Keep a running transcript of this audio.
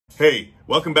Hey,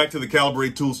 welcome back to the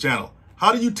Calibrate Tools channel.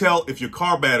 How do you tell if your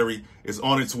car battery is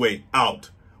on its way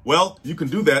out? Well, you can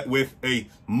do that with a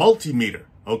multimeter,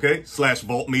 okay, /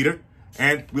 voltmeter.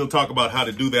 And we'll talk about how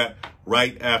to do that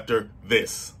right after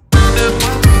this.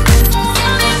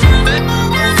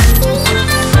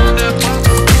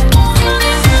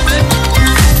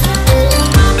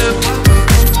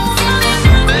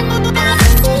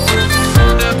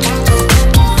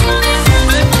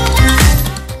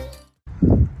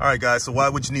 All right, guys, so why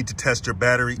would you need to test your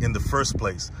battery in the first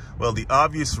place? Well, the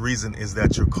obvious reason is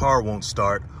that your car won't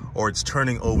start or it's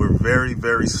turning over very,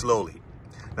 very slowly.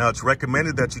 Now, it's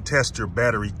recommended that you test your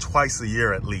battery twice a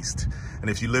year at least. And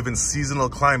if you live in seasonal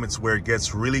climates where it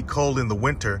gets really cold in the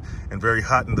winter and very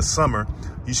hot in the summer,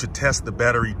 you should test the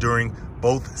battery during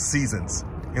both seasons,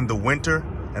 in the winter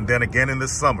and then again in the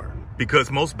summer.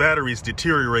 Because most batteries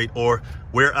deteriorate or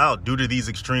wear out due to these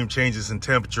extreme changes in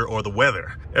temperature or the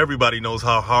weather. Everybody knows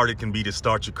how hard it can be to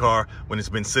start your car when it's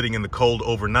been sitting in the cold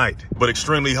overnight. But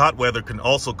extremely hot weather can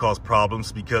also cause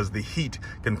problems because the heat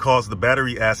can cause the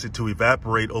battery acid to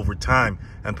evaporate over time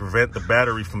and prevent the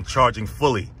battery from charging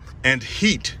fully. And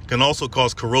heat can also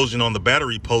cause corrosion on the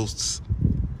battery posts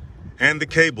and the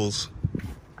cables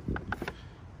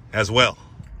as well.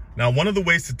 Now, one of the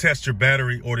ways to test your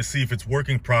battery or to see if it's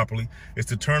working properly is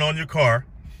to turn on your car.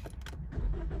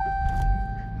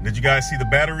 Did you guys see the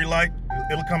battery light?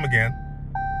 It'll come again.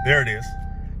 There it is.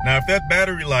 Now, if that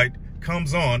battery light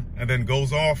comes on and then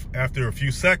goes off after a few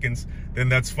seconds, then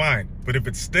that's fine. But if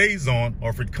it stays on or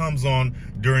if it comes on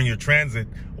during your transit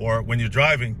or when you're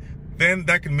driving, then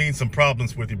that can mean some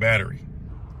problems with your battery.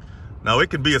 Now, it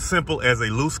can be as simple as a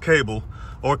loose cable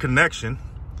or connection.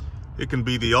 It can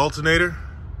be the alternator.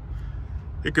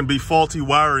 It can be faulty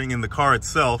wiring in the car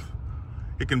itself.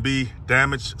 It can be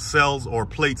damaged cells or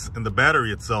plates in the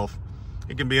battery itself.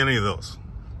 It can be any of those.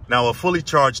 Now, a fully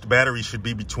charged battery should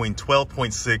be between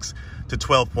 12.6 to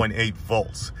 12.8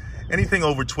 volts. Anything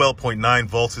over 12.9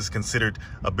 volts is considered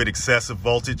a bit excessive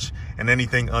voltage, and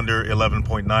anything under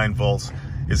 11.9 volts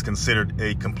is considered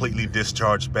a completely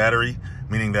discharged battery,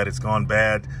 meaning that it's gone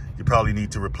bad. You probably need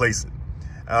to replace it.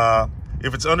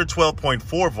 If it's under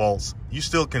 12.4 volts, you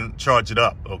still can charge it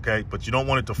up, okay? But you don't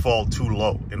want it to fall too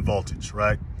low in voltage,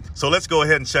 right? So let's go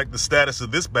ahead and check the status of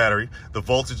this battery, the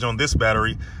voltage on this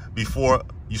battery, before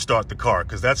you start the car,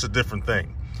 because that's a different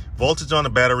thing. Voltage on a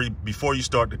battery before you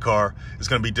start the car is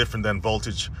going to be different than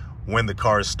voltage when the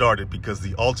car is started, because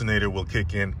the alternator will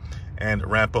kick in and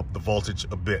ramp up the voltage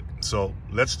a bit. So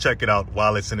let's check it out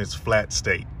while it's in its flat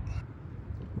state.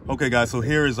 Okay, guys, so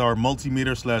here is our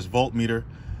multimeter / voltmeter.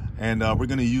 And we're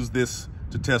going to use this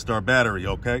to test our battery,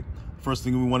 okay? First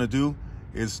thing we want to do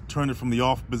is turn it from the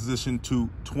off position to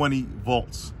 20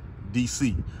 volts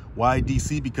DC. Why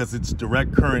DC? Because it's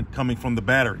direct current coming from the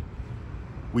battery.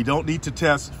 We don't need to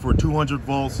test for 200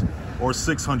 volts or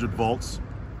 600 volts.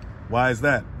 Why is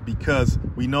that? Because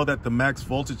we know that the max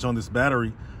voltage on this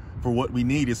battery for what we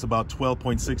need is about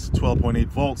 12.6 to 12.8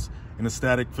 volts in a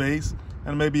static phase,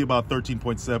 and maybe about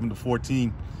 13.7 to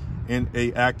 14 in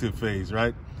a active phase,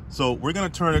 right? So we're going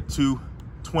to turn it to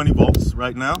 20 volts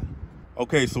right now.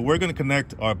 Okay, so we're going to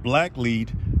connect our black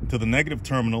lead to the negative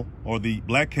terminal, or the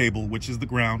black cable, which is the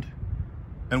ground.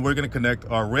 And we're going to connect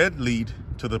our red lead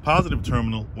to the positive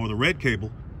terminal, or the red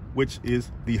cable, which is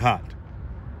the hot.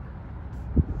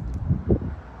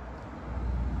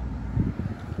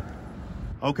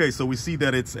 Okay, so we see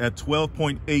that it's at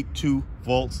 12.82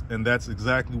 volts, and that's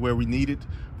exactly where we need it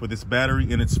for this battery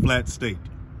in its flat state.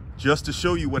 Just to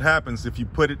show you what happens if you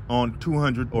put it on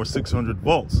 200 or 600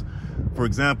 volts. For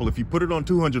example, if you put it on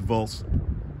 200 volts,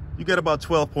 you get about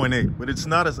 12.8, but it's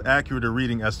not as accurate a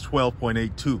reading as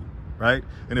 12.82, right?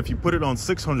 And if you put it on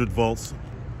 600 volts,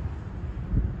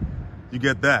 you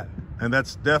get that. And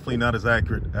that's definitely not as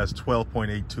accurate as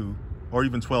 12.82 or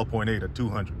even 12.8 at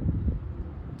 200.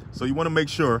 So you want to make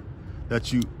sure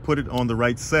that you put it on the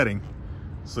right setting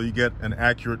so you get an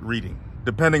accurate reading,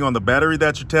 depending on the battery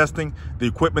that you're testing, the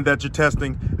equipment that you're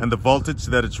testing, and the voltage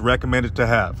that it's recommended to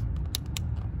have.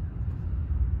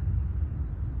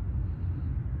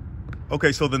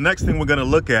 Okay, so the next thing we're going to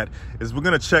look at is we're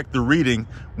going to check the reading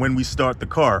when we start the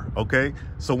car, okay?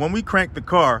 So when we crank the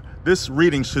car, this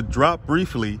reading should drop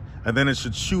briefly, and then it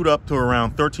should shoot up to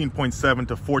around 13.7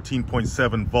 to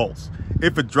 14.7 volts.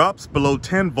 If it drops below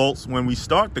 10 volts when we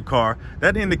start the car,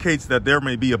 that indicates that there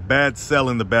may be a bad cell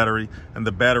in the battery, and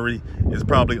the battery is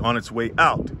probably on its way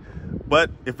out.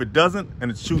 But if it doesn't, and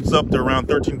it shoots up to around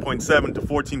 13.7 to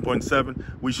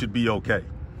 14.7, we should be okay.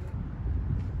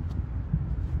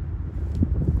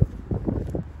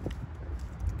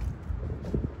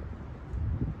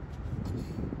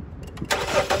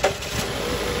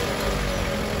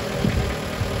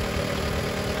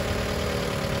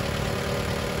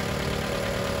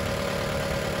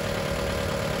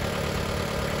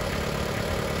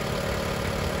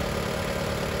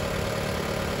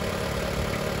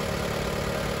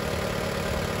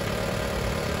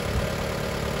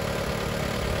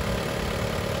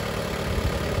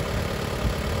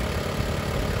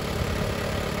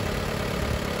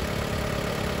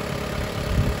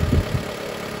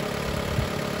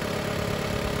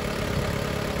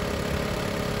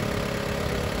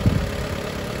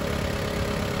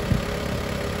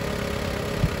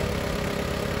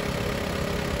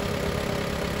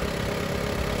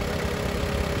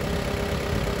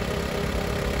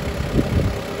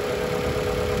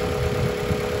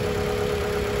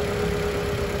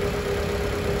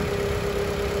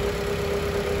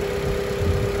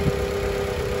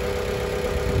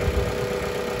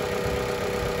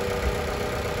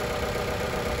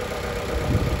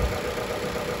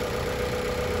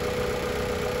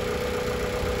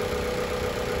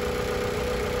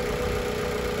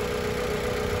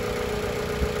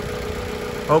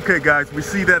 Okay guys, we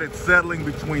see that it's settling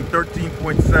between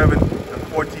 13.7 and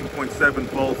 14.7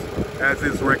 volts as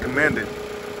is recommended.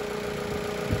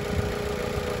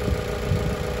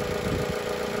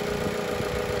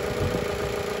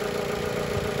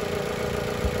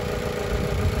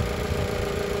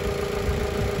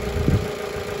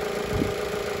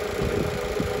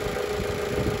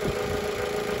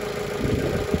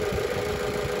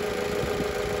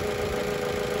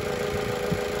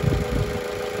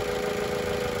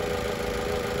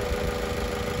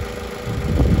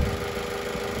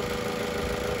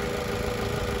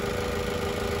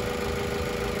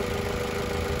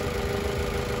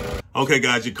 Okay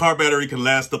guys, your car battery can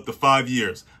last up to 5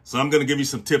 years. So I'm going to give you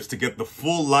some tips to get the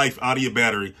full life out of your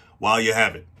battery while you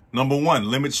have it. Number 1,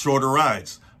 limit shorter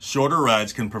rides. Shorter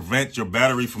rides can prevent your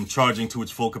battery from charging to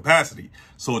its full capacity.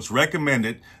 So it's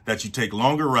recommended that you take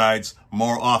longer rides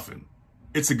more often.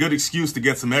 It's a good excuse to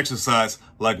get some exercise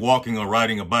like walking or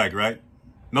riding a bike, right?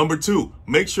 Number 2,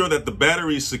 make sure that the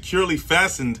battery is securely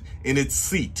fastened in its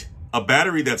seat. A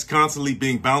battery that's constantly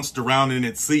being bounced around in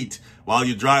its seat while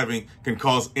you're driving can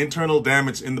cause internal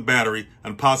damage in the battery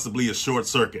and possibly a short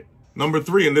circuit. Number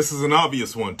 3, and this is an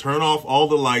obvious one, turn off all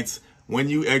the lights when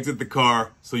you exit the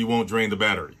car so you won't drain the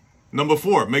battery. Number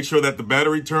 4, make sure that the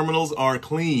battery terminals are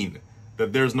clean,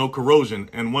 that there's no corrosion.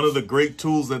 And one of the great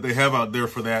tools that they have out there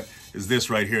for that is this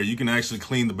right here. You can actually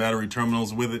clean the battery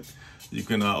terminals with it. You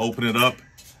can open it up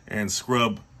and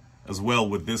scrub as well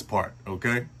with this part,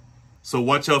 okay? So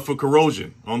watch out for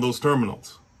corrosion on those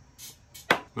terminals.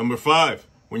 Number 5,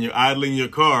 when you're idling your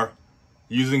car,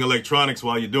 using electronics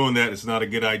while you're doing that, it's not a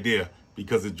good idea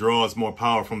because it draws more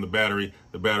power from the battery.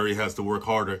 The battery has to work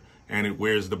harder and it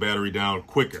wears the battery down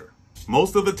quicker.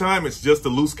 Most of the time, it's just a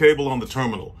loose cable on the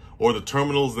terminal, or the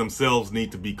terminals themselves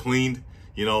need to be cleaned.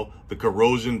 You know, the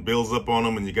corrosion builds up on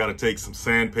them and you got to take some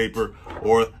sandpaper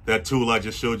or that tool I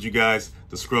just showed you guys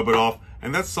to scrub it off.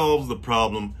 And that solves the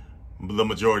problem the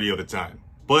majority of the time.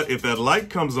 But if that light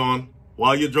comes on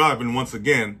while you're driving once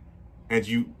again, and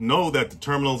you know that the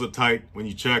terminals are tight when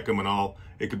you check them and all,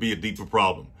 it could be a deeper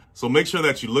problem. So make sure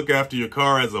that you look after your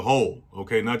car as a whole,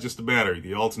 okay? Not just the battery,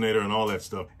 the alternator and all that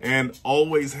stuff. And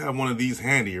always have one of these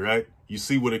handy, right? You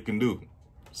see what it can do.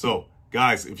 So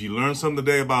guys, if you learned something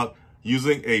today about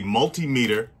using a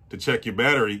multimeter to check your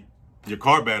battery, your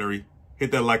car battery,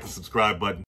 hit that like and subscribe button.